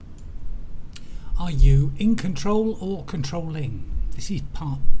Are you in control or controlling? This is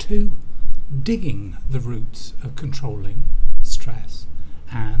part 2, digging the roots of controlling stress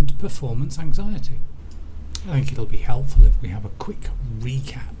and performance anxiety. I think it'll be helpful if we have a quick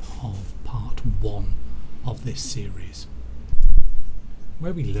recap of part 1 of this series,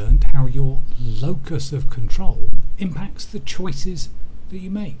 where we learned how your locus of control impacts the choices that you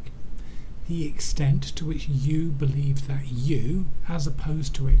make, the extent to which you believe that you, as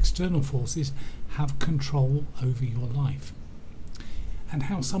opposed to external forces, have control over your life, and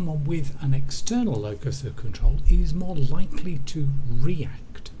how someone with an external locus of control is more likely to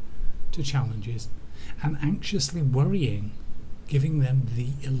react to challenges and anxiously worrying, giving them the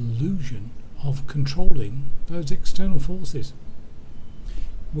illusion of controlling those external forces.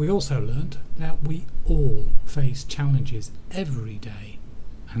 We also learned that we all face challenges every day,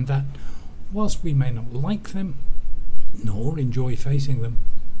 and that whilst we may not like them nor enjoy facing them,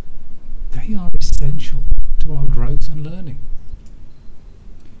 they are essential to our growth and learning.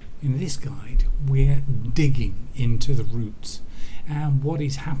 In this guide, we're digging into the roots and what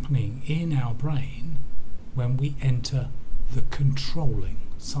is happening in our brain when we enter the controlling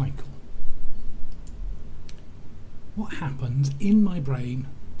cycle. What happens in my brain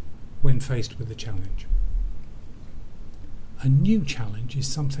when faced with a challenge? A new challenge is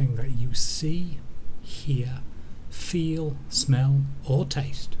something that you see, hear, feel, smell, or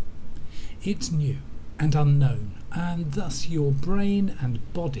taste. It's new and unknown, and thus your brain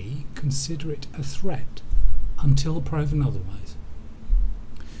and body consider it a threat until proven otherwise.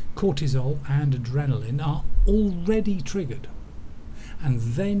 Cortisol and adrenaline are already triggered, and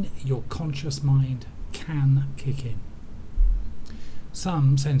then your conscious mind can kick in.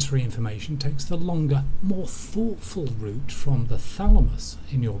 Some sensory information takes the longer, more thoughtful route from the thalamus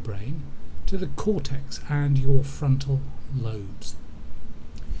in your brain to the cortex and your frontal lobes.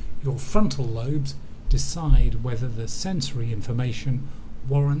 Your frontal lobes decide whether the sensory information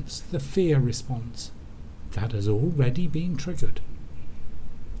warrants the fear response that has already been triggered.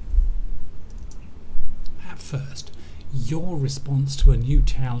 At first, your response to a new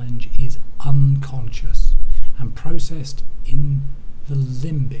challenge is unconscious and processed in the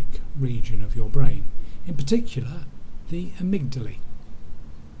limbic region of your brain, in particular the amygdala.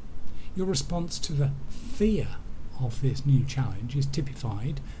 Your response to the fear of this new challenge is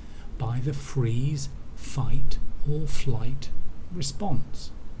typified by the freeze, fight or flight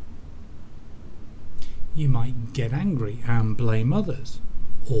response. You might get angry and blame others,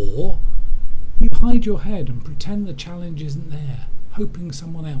 or you hide your head and pretend the challenge isn't there, hoping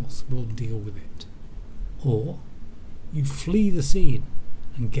someone else will deal with it, or you flee the scene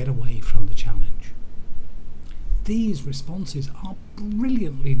and get away from the challenge. These responses are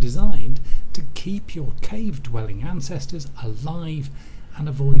brilliantly designed to keep your cave-dwelling ancestors alive and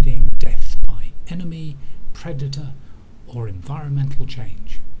avoiding death by enemy, predator, or environmental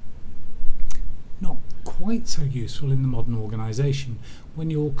change. Not quite so useful in the modern organisation when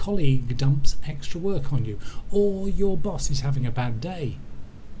your colleague dumps extra work on you, or your boss is having a bad day.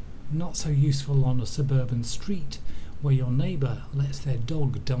 Not so useful on a suburban street where your neighbour lets their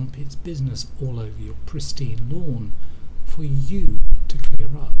dog dump its business all over your pristine lawn for you to clear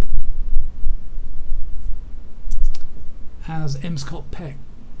up. As M. Scott Peck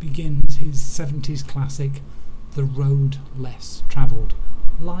begins his 70s classic, The Road Less Travelled,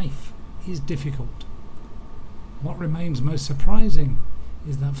 life is difficult. What remains most surprising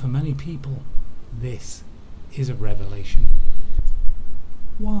is that for many people, this is a revelation.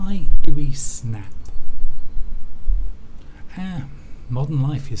 Why do we snap? Modern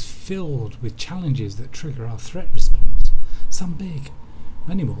life is filled with challenges that trigger our threat response, some big,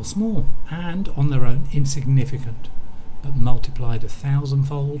 many more small, and on their own insignificant, but multiplied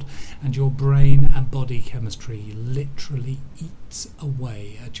 1,000-fold, and your brain and body chemistry literally eats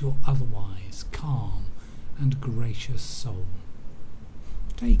away at your otherwise calm and gracious soul.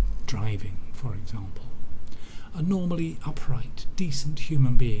 Take driving, for example. A normally upright, decent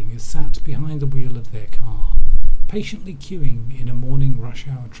human being is sat behind the wheel of their car, patiently queuing in a morning rush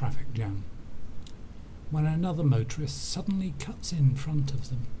hour traffic jam, when another motorist suddenly cuts in front of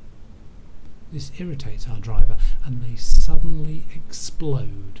them. This irritates our driver, and they suddenly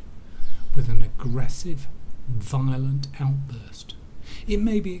explode with an aggressive, violent outburst. It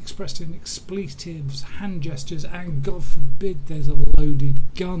may be expressed in expletives, hand gestures, and God forbid there's a loaded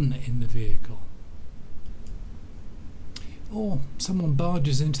gun in the vehicle. Or someone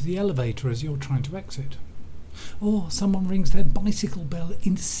barges into the elevator as you're trying to exit. Or someone rings their bicycle bell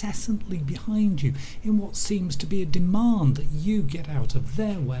incessantly behind you in what seems to be a demand that you get out of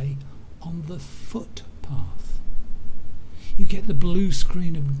their way on the footpath. You get the blue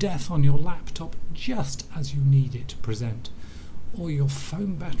screen of death on your laptop just as you need it to present. Or your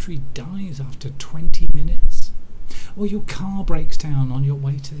phone battery dies after 20 minutes. Or your car breaks down on your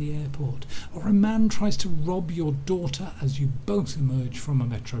way to the airport. Or a man tries to rob your daughter as you both emerge from a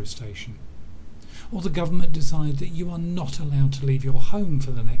metro station. Or the government decides that you are not allowed to leave your home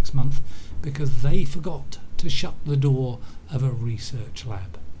for the next month because they forgot to shut the door of a research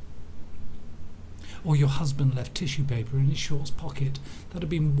lab. Or your husband left tissue paper in his shorts pocket that had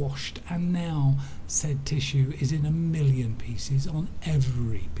been washed, and now said tissue is in 1,000,000 pieces on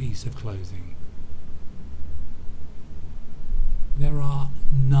every piece of clothing. There are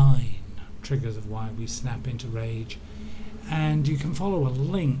 9 triggers of why we snap into rage, and you can follow a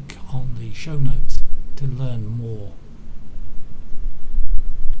link on the show notes to learn more.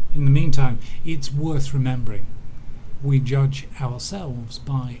 In the meantime, it's worth remembering we judge ourselves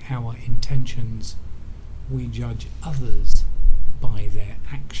by our intentions. We judge others by their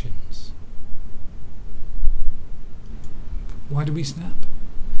actions. Why do we snap?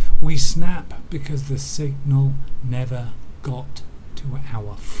 We snap because the signal never got to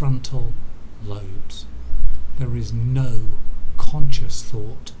our frontal lobes. There is no conscious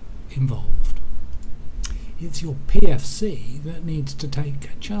thought involved. It's your PFC that needs to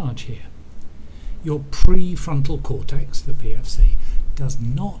take charge here. Your prefrontal cortex, the PFC, does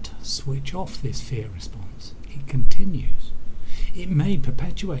not switch off this fear response. It continues. It may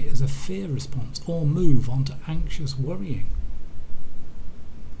perpetuate as a fear response or move on to anxious worrying,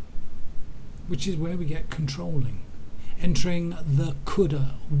 which is where we get controlling, entering the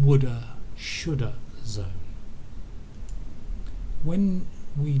coulda, woulda, shoulda zone. When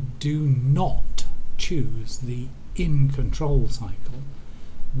we do not choose the in control cycle,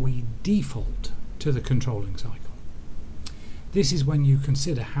 we default to the controlling cycle. This is when you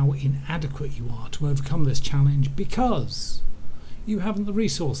consider how inadequate you are to overcome this challenge because you haven't the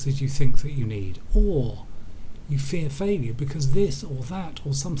resources you think that you need, or you fear failure because this or that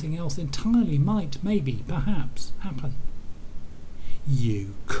or something else entirely might, maybe, perhaps happen.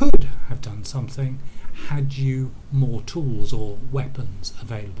 You could have done something had you more tools or weapons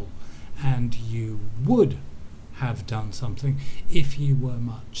available, and you would have done something if you were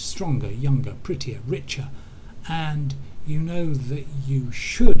much stronger, younger, prettier, richer, and you know that you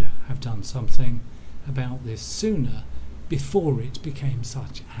should have done something about this sooner before it became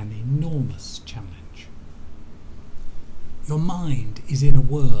such an enormous challenge. Your mind is in a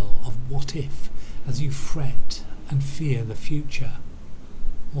whirl of what if as you fret and fear the future.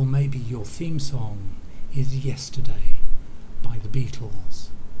 Or maybe your theme song is Yesterday by the Beatles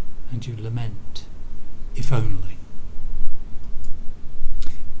and you lament, if only.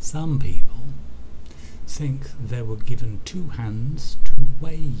 Some people think they were given 2 hands to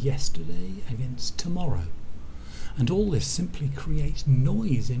weigh yesterday against tomorrow. And all this simply creates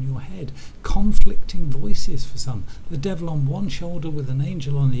noise in your head, conflicting voices for some, the devil on one shoulder with an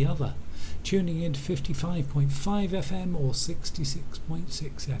angel on the other, tuning in 55.5 FM or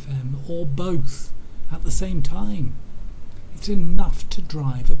 66.6 FM or both at the same time. It's enough to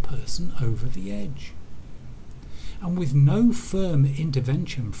drive a person over the edge. And with no firm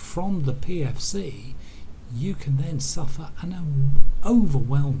intervention from the PFC, you can then suffer an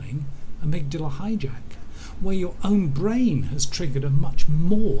overwhelming amygdala hijack, where your own brain has triggered a much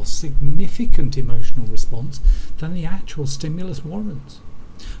more significant emotional response than the actual stimulus warrants.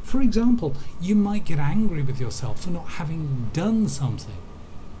 For example, you might get angry with yourself for not having done something.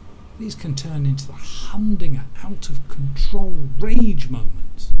 These can turn into the Humdinger out of control rage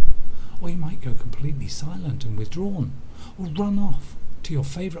moments. Or you might go completely silent and withdrawn, or run off to your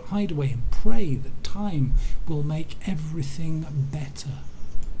favourite hideaway and pray that time will make everything better.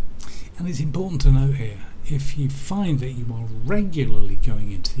 And it's important to note here, if you find that you are regularly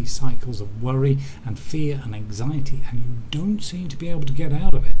going into these cycles of worry and fear and anxiety and you don't seem to be able to get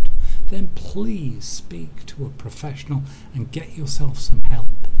out of it, then please speak to a professional and get yourself some help.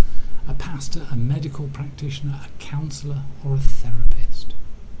 A pastor, a medical practitioner, a counsellor or a therapist.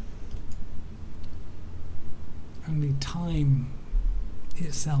 Only time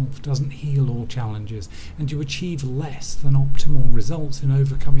itself doesn't heal all challenges, and you achieve less than optimal results in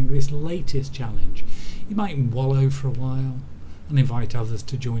overcoming this latest challenge. You might wallow for a while and invite others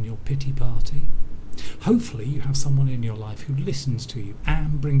to join your pity party. Hopefully you have someone in your life who listens to you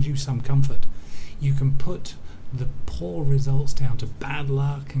and brings you some comfort. You can put the poor results down to bad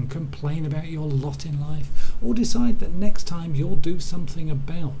luck and complain about your lot in life, or decide that next time you'll do something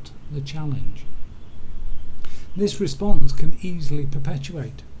about the challenge. This response can easily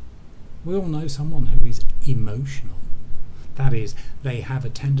perpetuate. We all know someone who is emotional. That is, they have a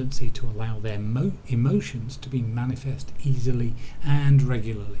tendency to allow their emotions to be manifest easily and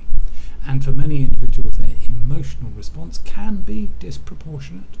regularly. And for many individuals, their emotional response can be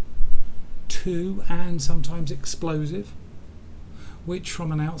disproportionate to and sometimes explosive, which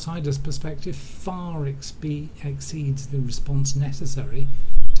from an outsider's perspective far exceeds the response necessary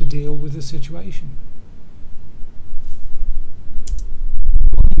to deal with the situation.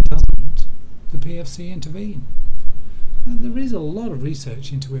 Why doesn't the PFC intervene? There is a lot of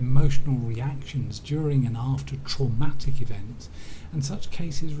research into emotional reactions during and after traumatic events, and such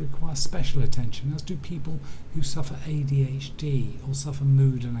cases require special attention, as do people who suffer ADHD or suffer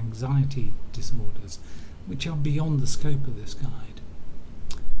mood and anxiety disorders, which are beyond the scope of this guide.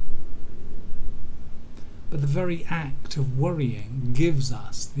 But the very act of worrying gives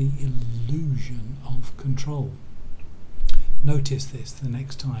us the illusion of control. Notice this the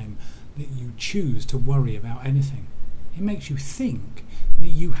next time that you choose to worry about anything. It makes you think that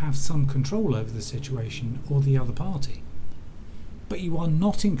you have some control over the situation or the other party. But you are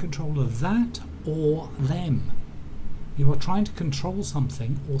not in control of that or them. You are trying to control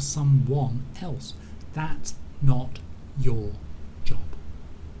something or someone else. That's not your job.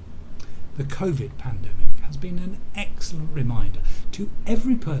 The COVID pandemic has been an excellent reminder to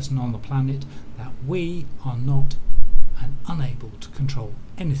every person on the planet that we are not and unable to control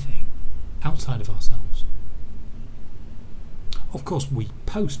anything outside of ourselves. Of course, we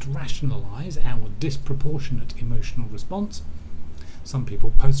post-rationalise our disproportionate emotional response. Some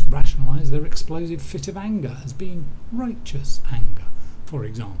people post-rationalise their explosive fit of anger as being righteous anger, for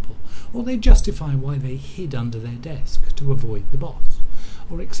example, or they justify why they hid under their desk to avoid the boss,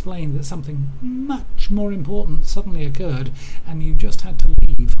 or explain that something much more important suddenly occurred and you just had to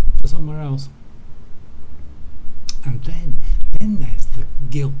leave for somewhere else. And then there's the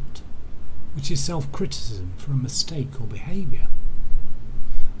guilt, which is self-criticism for a mistake or behaviour.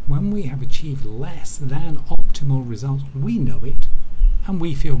 When we have achieved less than optimal results, we know it and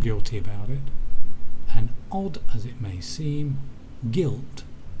we feel guilty about it. And odd as it may seem, guilt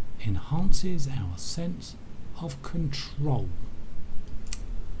enhances our sense of control.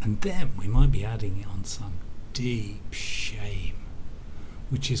 And then we might be adding on some deep shame,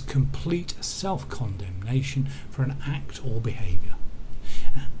 which is complete self-condemnation for an act or behaviour.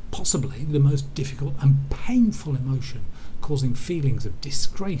 Possibly the most difficult and painful emotion, causing feelings of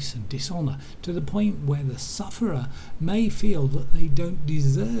disgrace and dishonour to the point where the sufferer may feel that they don't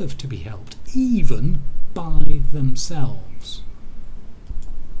deserve to be helped, even by themselves.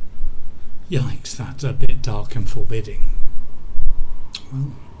 Yikes, that's a bit dark and forbidding.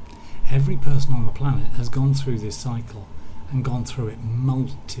 Well, every person on the planet has gone through this cycle and gone through it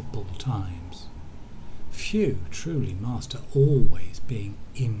multiple times. Few truly master always being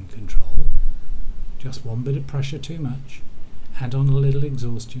in control. Just one bit of pressure too much, add on a little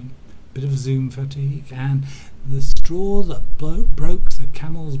exhaustion, bit of Zoom fatigue, and the straw that broke the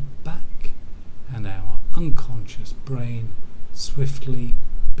camel's back, and our unconscious brain swiftly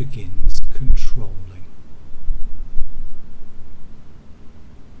begins controlling.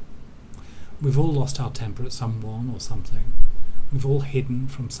 We've all lost our temper at someone or something. We've all hidden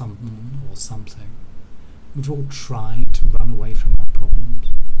from someone or something. We've all tried to run away from our problems.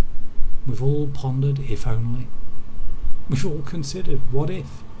 We've all pondered if only. We've all considered what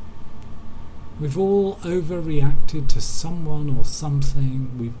if. We've all overreacted to someone or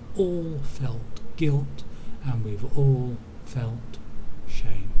something. We've all felt guilt and we've all felt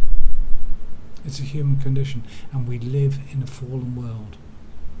shame. It's a human condition and we live in a fallen world.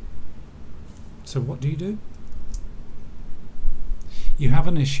 So what do? You have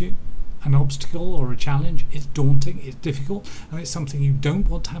an issue, an obstacle or a challenge. It's daunting, it's difficult, and it's something you don't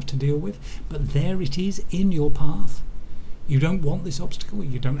want to have to deal with, but there it is in your path. You don't want this obstacle,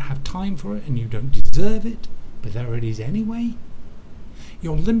 you don't have time for it, and you don't deserve it, but there it is anyway.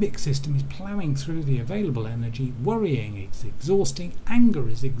 Your limbic system is ploughing through the available energy. Worrying is exhausting, anger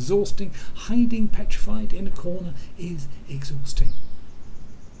is exhausting, hiding petrified in a corner is exhausting.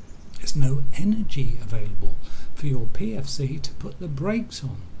 There's no energy available for your PFC to put the brakes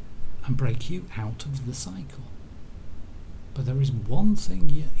on and break you out of the cycle. But there is one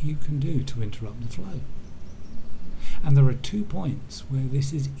thing you can do to interrupt the flow. And there are 2 points where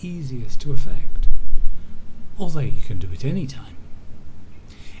this is easiest to effect, although you can do it anytime.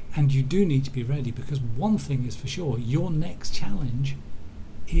 And you do need to be ready, because one thing is for sure, your next challenge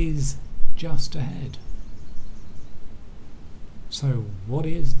is just ahead. So what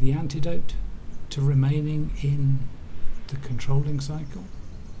is the antidote to remaining in the controlling cycle?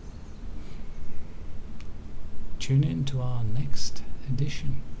 Tune in to our next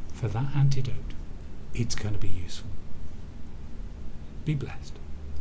edition for that antidote. It's going to be useful. Be blessed.